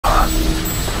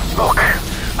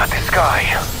sky.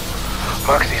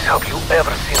 Maxis, have you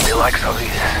ever seen the likes of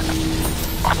this?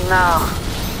 No,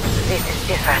 this is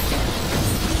different.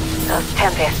 Those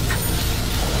Tempests,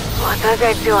 what are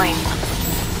they doing?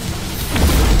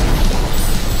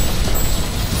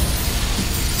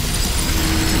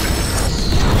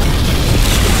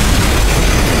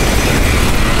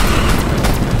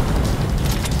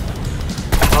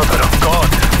 Mother of God,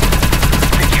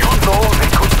 did you know they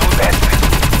could do that?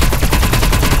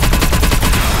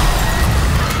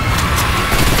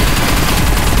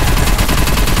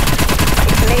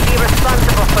 It may be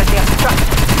responsible for the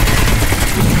obstruction.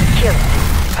 Kill it.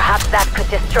 Perhaps that could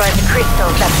destroy the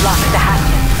crystals that block the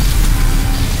hatches.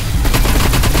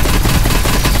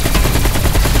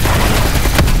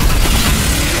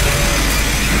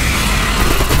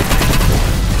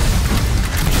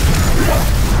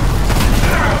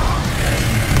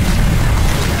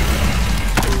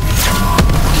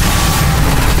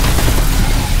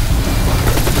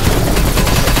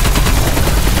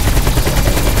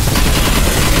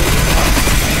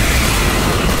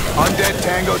 Undead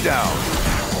Tango down.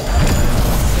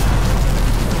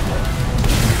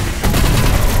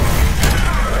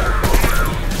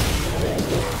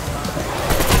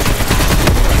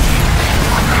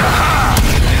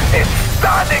 A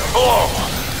stunning blow!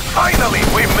 Finally,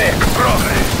 we make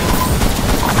progress!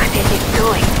 What is it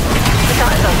doing?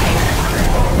 Stop those things.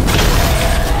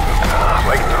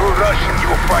 Like true Russian,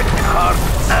 you fight with heart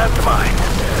and mind.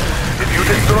 If you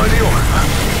destroy the orb,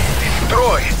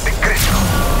 destroy the crystal.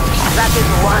 That is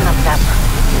one of them.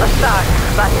 A start,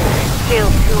 but still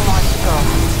 2 more to go.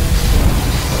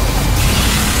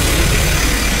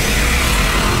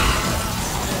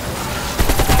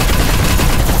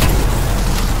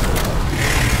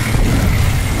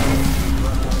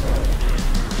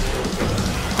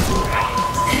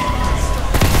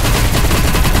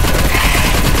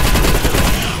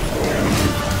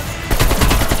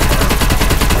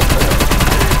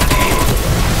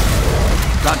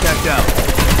 Contact down.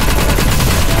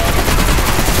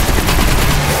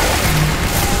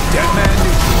 Dead man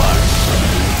neutralized.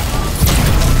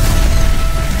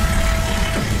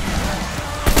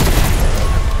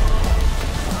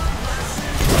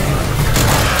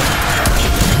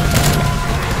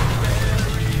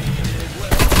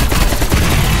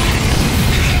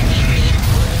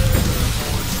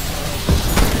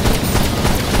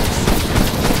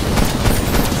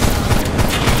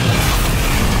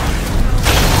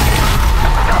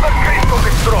 Another crystal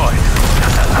destroyed.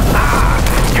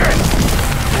 Good.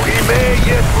 We may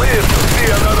yet live to see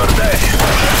another day.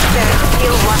 There's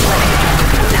still one left.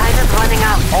 Time is running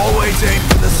out. Always aim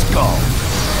for the skull.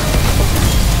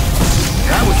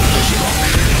 That was efficient.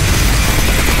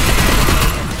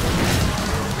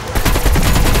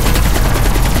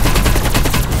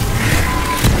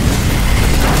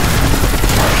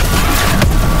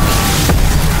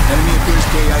 Enemy appears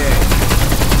KIA.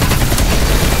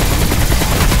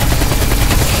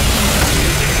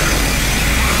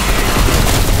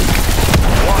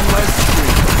 One less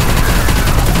streak.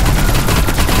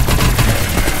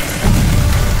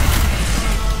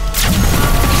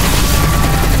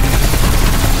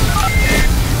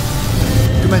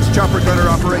 Commence chopper gunner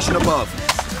operation above.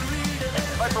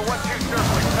 Viper 1-2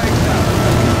 circling, face down.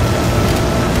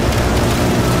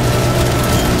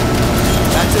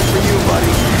 That's it for you,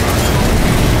 buddy.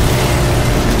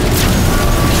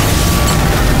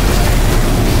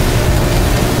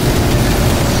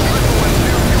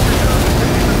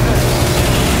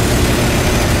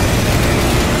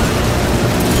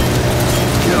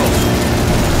 Kill.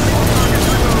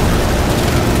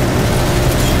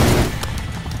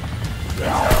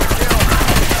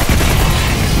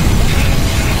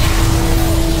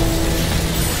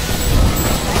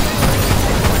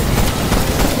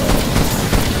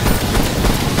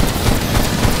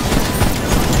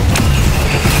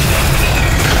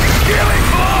 Killing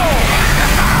blow!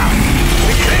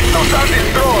 The crystals are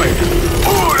destroyed!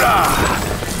 Hoorah!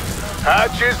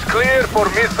 Hatch is clear for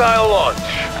missile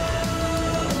launch.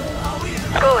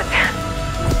 Good.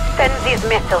 Send these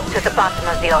missiles to the bottom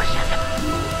of the ocean.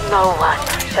 No one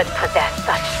should possess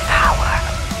such power.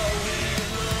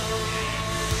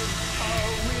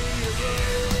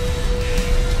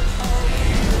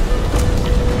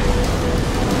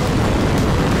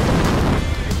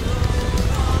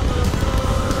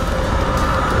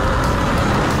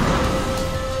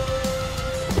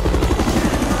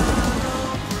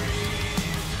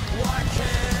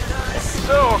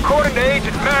 So, according to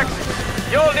Agent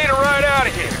Maxis, y'all need a ride out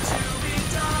of here.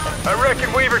 I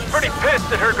reckon Weaver's pretty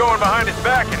pissed at her going behind his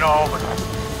back and all,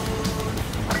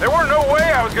 but there weren't no way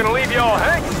I was gonna leave y'all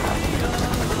hanging.